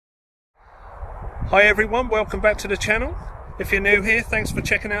Hi everyone, welcome back to the channel. If you're new here, thanks for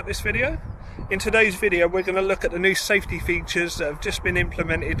checking out this video. In today's video we're going to look at the new safety features that have just been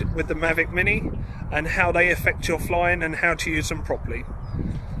implemented with the Mavic Mini and how they affect your flying and how to use them properly.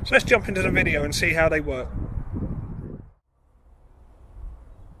 So let's jump into the video and see how they work.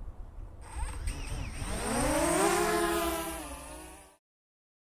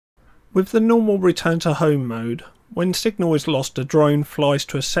 With the normal return to home mode, when signal is lost, the drone flies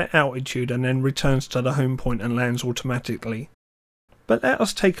to a set altitude and then returns to the home point and lands automatically. But let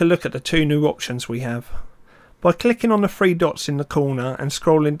us take a look at the two new options we have. By clicking on the three dots in the corner and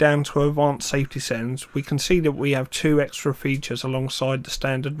scrolling down to advanced safety settings, we can see that we have two extra features alongside the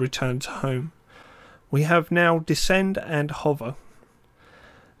standard return to home. We have now descend and hover.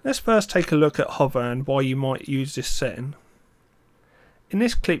 Let's first take a look at hover and why you might use this setting. In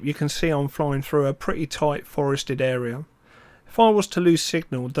this clip you can see I'm flying through a pretty tight forested area. If I was to lose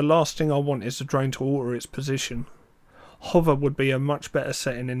signal, the last thing I want is the drone to alter its position. Hover would be a much better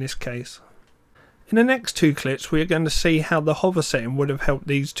setting in this case. In the next two clips we are going to see how the hover setting would have helped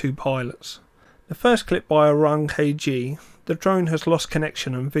these two pilots. The first clip by Aran KG, the drone has lost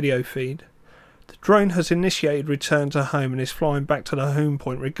connection and video feed. The drone has initiated return to home and is flying back to the home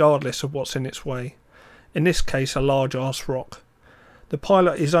point regardless of what's in its way. In this case a large arse rock. The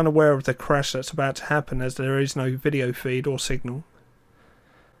pilot is unaware of the crash that's about to happen as there is no video feed or signal.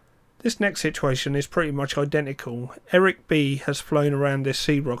 This next situation is pretty much identical. Eric B has flown around this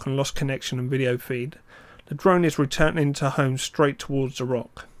sea rock and lost connection and video feed. The drone is returning to home straight towards the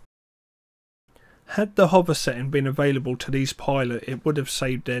rock. Had the hover setting been available to these pilots, it would have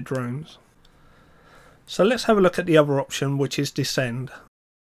saved their drones. So let's have a look at the other option, which is descend.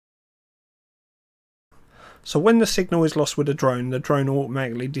 So when the signal is lost with the drone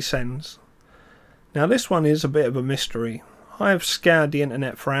automatically descends. Now this one is a bit of a mystery. I have scoured the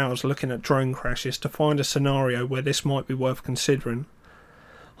internet for hours looking at drone crashes to find a scenario where this might be worth considering.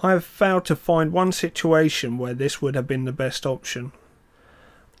 I have failed to find one situation where this would have been the best option.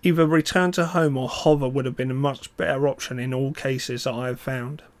 Either return to home or hover would have been a much better option in all cases that I have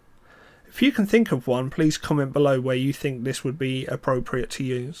found. If you can think of one, please comment below where you think this would be appropriate to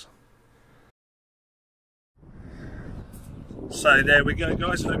use. So there we go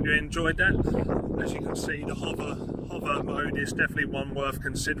guys, hope you enjoyed that. As you can see, the hover mode is definitely one worth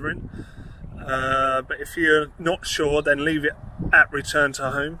considering. But if you're not sure, then leave it at return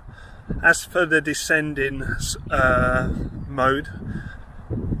to home. As for the descending mode,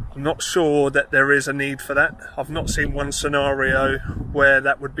 I'm not sure that there is a need for that. I've not seen one scenario where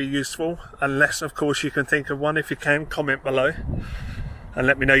that would be useful, unless of course you can think of one. If you can, comment below and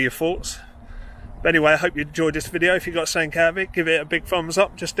let me know your thoughts. But anyway, I hope you enjoyed this video. If you got something out of it, give it a big thumbs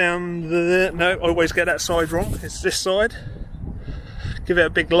up. Just down the... No, I always get that side wrong. It's this side. Give it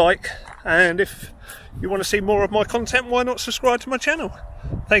a big like. And if you want to see more of my content, why not subscribe to my channel?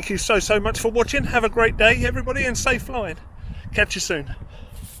 Thank you so much for watching. Have a great day, everybody, and safe flying. Catch you soon.